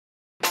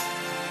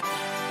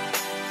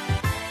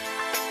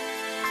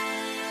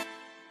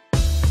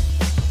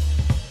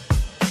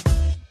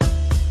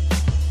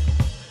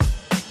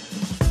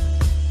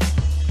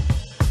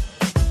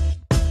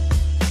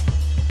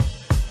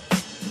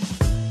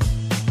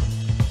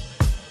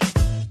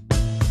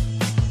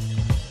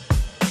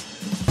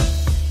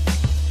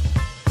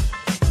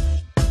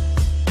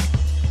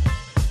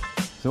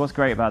So what's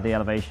great about the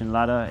elevation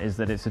ladder is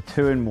that it's a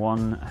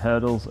 2-in-1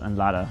 hurdles and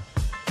ladder.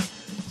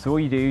 So all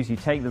you do is you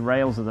take the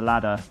rails of the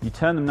ladder, you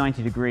turn them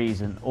 90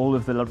 degrees, and all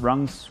of the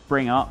rungs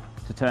spring up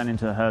to turn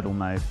into a hurdle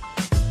mode.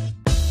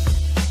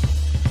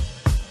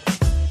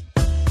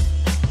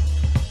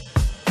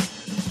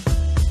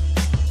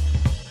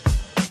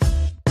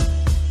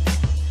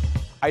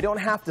 I don't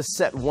have to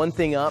set one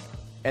thing up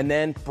and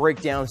then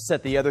break down,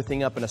 set the other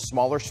thing up in a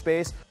smaller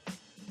space.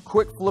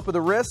 Quick flip of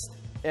the wrist,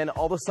 and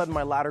all of a sudden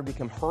my ladder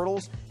becomes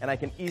hurdles, and I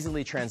can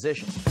easily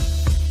transition.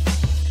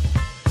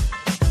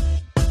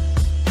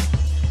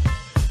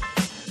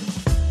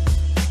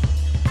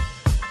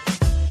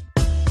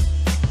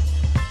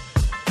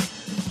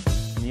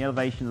 And the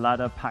elevation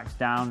ladder packs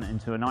down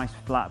into a nice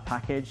flat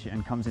package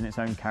and comes in its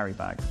own carry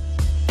bag.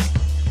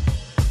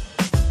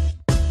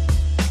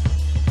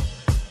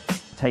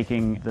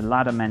 Taking the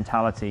ladder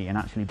mentality and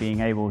actually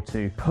being able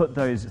to put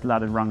those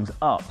ladder rungs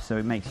up so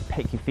it makes you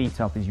pick your feet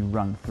up as you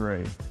run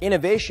through.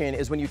 Innovation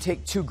is when you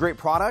take two great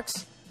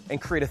products and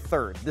create a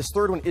third. This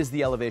third one is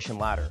the elevation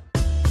ladder.